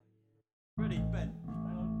Ready, Ben?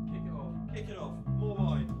 Kick it off. Kick it off. More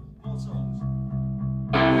wine. More songs.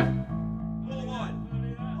 More wine.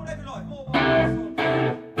 Whatever you like. More wine. More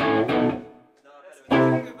songs.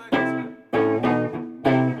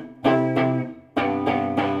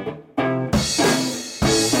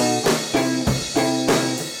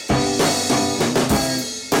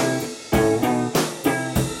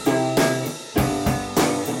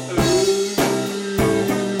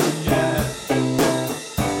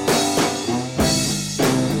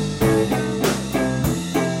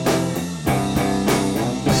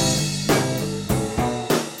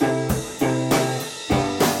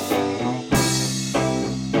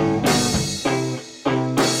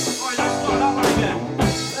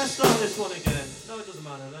 No, this one again. No, it doesn't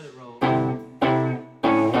matter. Let it roll.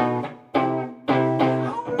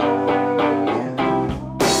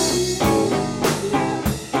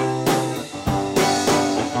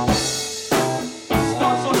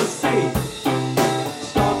 Starts on a C.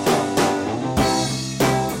 Starts on.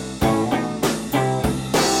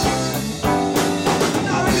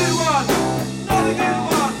 Another good one. Another good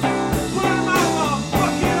one. Put him out of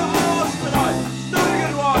fucking arse tonight. Another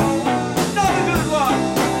good one. Another good one.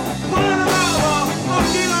 Pulling them out of our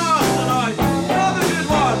fucking arse tonight. Another good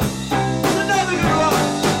one. Another good one.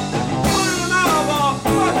 Pulling them out of our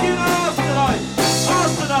fucking arse tonight.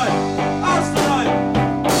 Arse tonight. Arse tonight.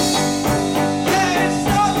 Yeah, it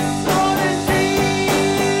starts on a C.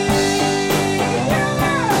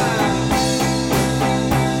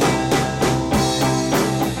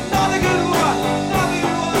 Another good one. Another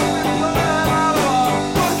good one. Pulling them out of our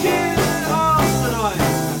fucking arse tonight.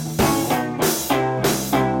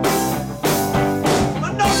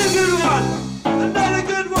 Another good one! Another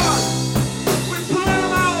good one! We're pulling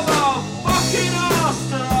them out of our fucking arse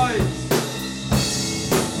tonight!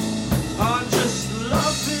 I'm just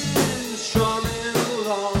loving, strumming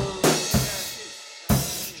along.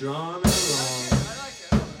 Strumming along.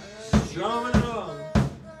 Strumming along.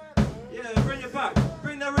 Yeah, bring it back.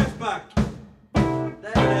 Bring the riff back.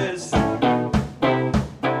 There it is.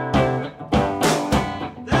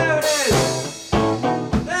 There it is.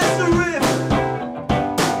 There's the riff.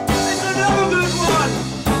 It's another good one!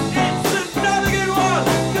 It's another good one!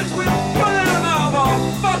 Cause we're pulling them out of our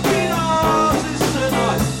fucking arses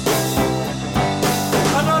tonight!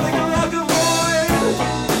 Another good rock and wine!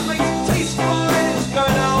 Makes it taste fine! It's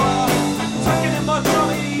going out, tucking in my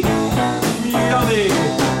tummy! Yummy!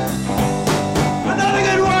 Another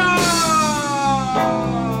good one!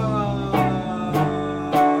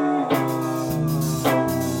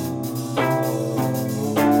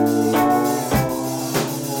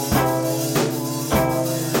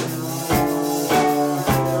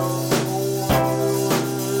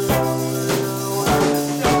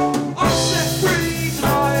 I'm set free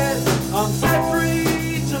tonight. I'm set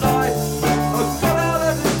free tonight. I've got out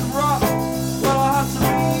of this rut, but I have to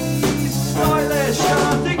be stylish. And I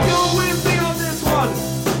think you're with me on this one.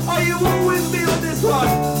 Are you all with me on this one?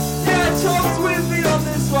 Yeah, Tom's with me on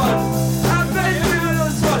this one. And Ben's with me on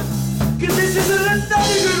this one. Cause this is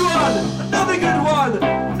another good one. Another good one.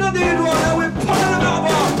 Another good one. And we're pulling them out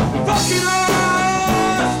of our fucking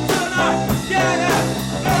arse tonight. Yeah,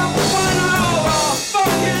 yeah. And I'm pulling them out of our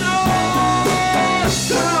fucking arse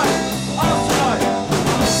tonight. Arse tonight.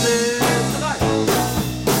 Arse tonight.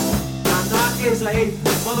 And that is a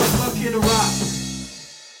motherfucking rap.